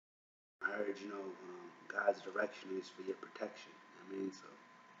heard, God's direction is for your protection. I mean, so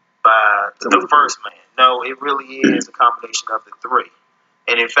By something the like first man. No, it really is a combination of the three.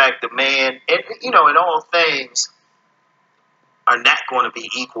 And in fact, the man, and in all things, are not going to be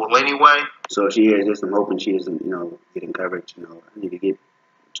equal anyway. So she hears this. I'm hoping she isn't, get encouraged. I need to get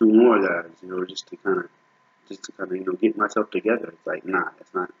 2 more guys, just to kind of, get myself together. It's like, nah,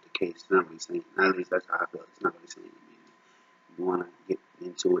 that's not the case. It's not really saying. At least that's how I feel. It's not really saying. You want to get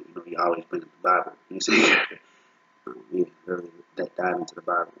into it, you always bring up the Bible. You say, really dive into the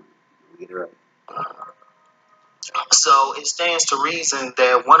Bible. Get it right. So it stands to reason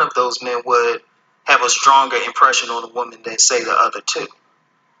that one of those men would have a stronger impression on a woman than, say, the other two.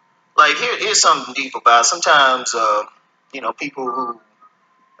 Like, here's something deep about it. Sometimes, people who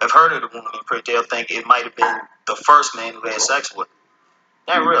have heard of the woman in print, they'll think it might have been the first man who had sex with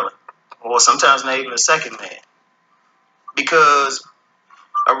her. Not really. Or sometimes not even the second man. Because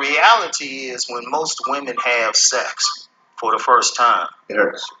a reality is when most women have sex for the first time, it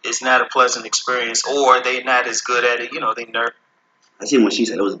hurts. It's not a pleasant experience, or they're not as good at it. They nerve. I see when she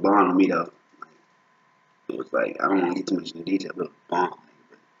said it was a bomb to me, though. It was like, I don't want to get too much in detail, but it was a bomb.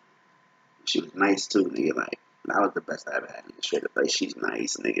 But she was nice, too, nigga. Like, that was the best I ever had. Straight up, like, she's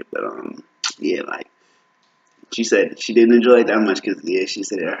nice, nigga. But, yeah, like, she said she didn't enjoy it that much because, yeah, she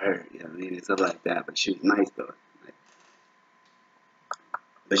said it hurt, you know what I mean, and stuff like that. But she was nice, though. Like,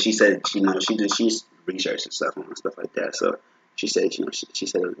 but she said, she's researched and stuff and stuff like that. So she said, she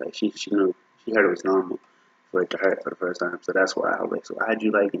said it was like, she knew, she heard it was normal for it to hurt for the first time. So that's why I was like, so why'd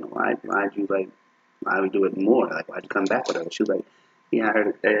you like, why'd you like, why would you do it more? Like, why'd you come back with her? She was like, yeah, I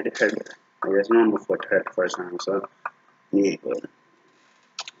heard it hurt. Like, that's normal for it to hurt the first time. So, yeah, but,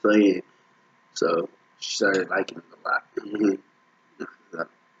 so yeah. So she started liking it a lot.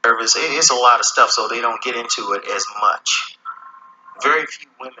 It's a lot of stuff, so they don't get into it as much. Very few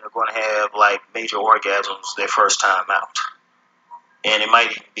women are going to have, like, major orgasms their first time out. And it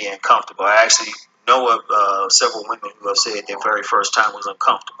might even be uncomfortable. I actually know of several women who have said their very first time was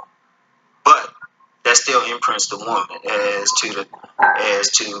uncomfortable. But that still imprints the woman as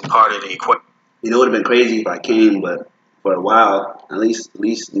to part of the equation. It would have been crazy if I came, but for a while, at least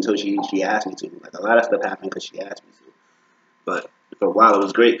until she asked me to. Like, a lot of stuff happened because she asked me to. But for a while, it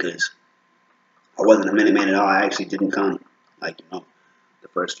was great because I wasn't a minute man at all. I actually didn't come. Like, the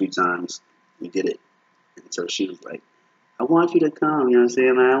first few times we did it. And so she was like, I want you to come, you know what I'm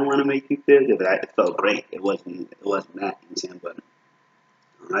saying? Like, I want to make you feel good. But it felt great. It wasn't that, you know what I'm saying? But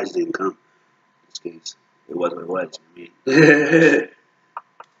I just didn't come. Just because it was what it was. I mean,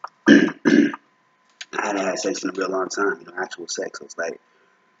 I hadn't had sex in a real long time, actual sex. So it's like,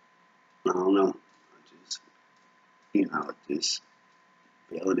 I don't know. Just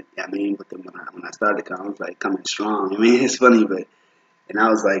feeling it. I mean, but then when I started to come, I was like coming strong. I mean, it's funny, but I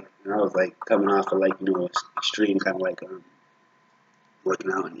was like coming off of like extreme kind of like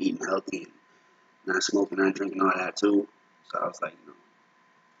working out and eating healthy and not smoking, not drinking, all that too. So I was like,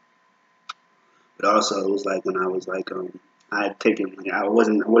 but also it was like when I was like I had taken I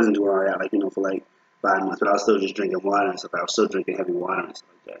wasn't doing all that like for like 5 months, but I was still just drinking water and stuff. I was still drinking heavy water and stuff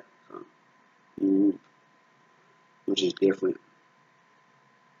like that. So, which is different.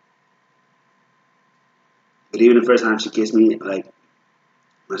 But even the first time she kissed me, like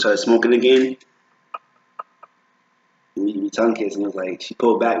when I started smoking again, we tongue kissed, and it was like she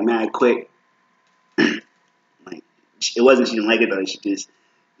pulled back mad quick. Like it wasn't she didn't like it though.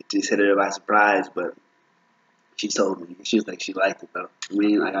 It just hit her by surprise. But she told me she was like she liked it though. I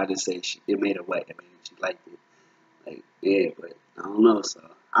mean, like I just say it made her wet. I mean, she liked it. Like yeah, but I don't know. So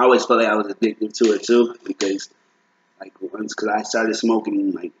I always felt like I was addicted to it too because. Like once, because I started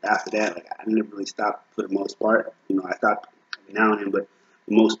smoking, like after that, like I never really stopped for the most part. I stopped every now and then, but for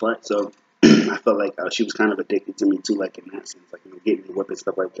the most part. So I felt like she was kind of addicted to me too, like in that sense, like getting the whip and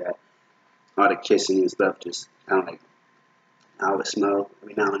stuff like that, all the kissing and stuff, just kind of like I would smell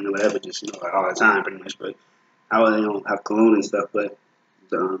every now and then, whatever, just like all the time, pretty much. But I would have cologne and stuff, but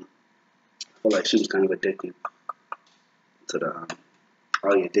I felt like she was kind of addicted to the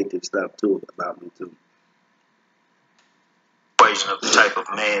all the addictive stuff too about me too. Of the type of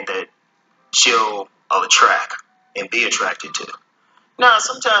man that she'll attract and be attracted to. Now,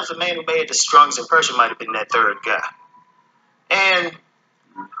 sometimes the man who made the strongest impression might have been that third guy. And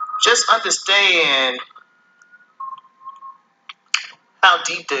just understand how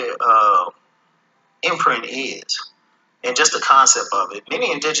deep the imprint is and just the concept of it.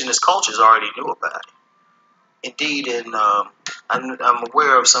 Many indigenous cultures already knew about it. Indeed, I'm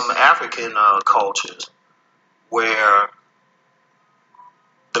aware of some African cultures where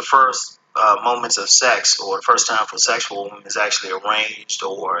the first moments of sex or the first time for sex for a woman is actually arranged,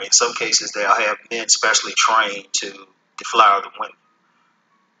 or in some cases they'll have men specially trained to deflower the women.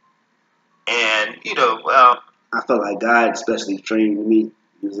 And I felt like God especially trained me.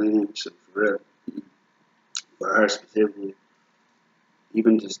 You know what I'm saying? So for real, for her specifically,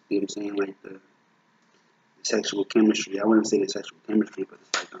 even just you know what I'm saying, like the sexual chemistry. I wouldn't say the sexual chemistry, but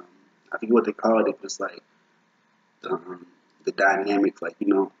it's like I think what they call it was like the dynamics. Like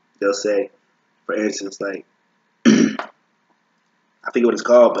they'll say, for instance, like I forget what it's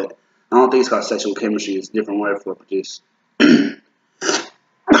called, but I don't think it's called sexual chemistry. It's a different word for it, but just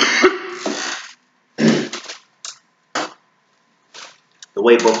the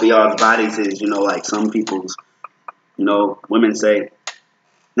way both of y'all's bodies is. Like some people's, women say,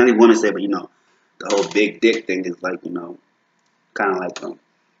 not even women say, but the whole big dick thing is like, kind of like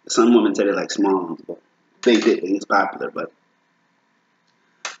some women say they like small ones, but big dick thing is popular. But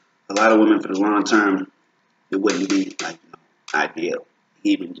a lot of women, for the long term, it wouldn't be like ideal.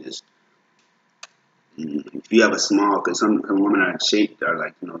 Even just if you have a small, because some women are shaped, are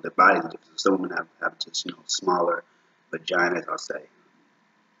like their bodies. Some women have just smaller vaginas, I'll say,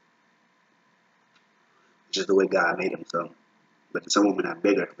 just the way God made them. So, but some women have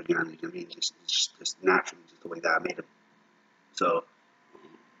bigger vaginas. I mean, just naturally, just the way God made them. So,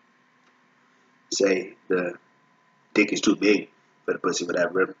 say the dick is too big for the pussy,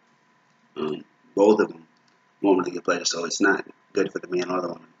 whatever. Both of them won't really get pleasure, so it's not good for the man or the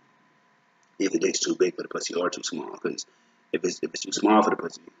woman if the dick's too big for the pussy or too small. Because if it's too small for the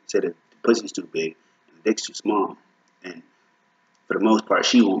pussy, say that the pussy's too big and the dick's too small, and for the most part,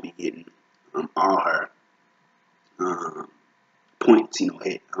 she won't be getting all her points, hit.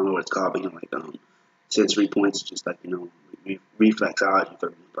 I don't know what it's called, but like sensory points, just like reflexology for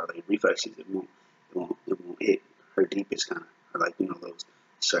the most part. Like reflexes, it won't hit her deepest kind of, or like those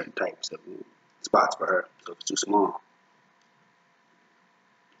certain types of spots for her. So if it's too small,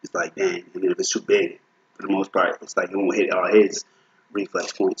 it's like dang. And then if it's too big, for the most part, it's like it won't hit all his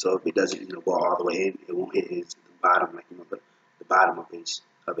reflex points. So if it doesn't go all the way in, it won't hit his the bottom, like the bottom of his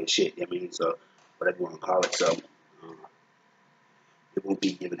shit. I mean, so whatever you want to call it. So it won't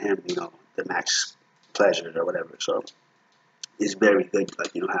be giving him the max pleasure or whatever. So it's very good to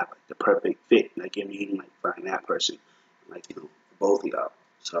have like the perfect fit. Like like find that person, like both of y'all.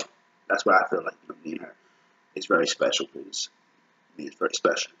 So that's why I feel like me and her is very special because it's very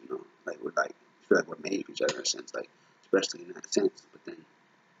special. Like we're like I feel like we're made for each other in a sense, like especially in that sense. But then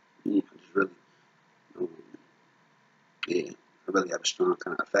just really yeah, I really have a strong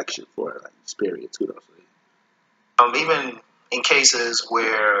kind of affection for her, like spirit too. Though. So, even in cases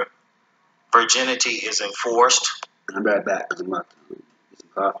where virginity is enforced. And I'm right back because I'm about to get some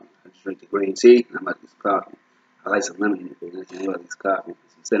coffee. I just drink the green tea and I'm about to get some coffee. I like some lemon in it, but I like this coffee,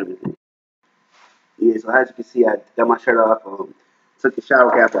 some cinnamon. Yeah, so as you can see, I got my shirt off, took the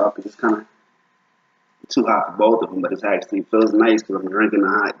shower cap off because it's kind of too hot for both of them, but it actually feels nice because I'm drinking the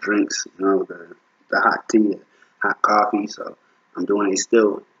hot drinks, the hot tea, hot coffee, so I'm doing it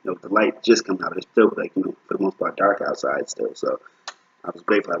still, the light just coming out, but it's still like, for the most part dark outside still, so I was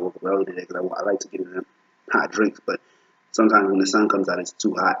grateful I woke up early today because I like to get in them hot drinks, but sometimes when the sun comes out, it's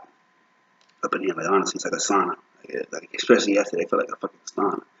too hot up in here, like honestly, it's like a sauna, like especially yesterday, I felt like a fucking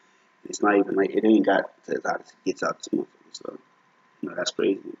sauna. It's not even like, it ain't got to as hot as it gets out this motherfucker, so, that's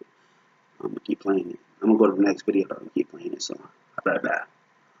crazy. I'm gonna keep playing it. I'm gonna go to the next video, but I'm gonna keep playing it, so I'll be right back.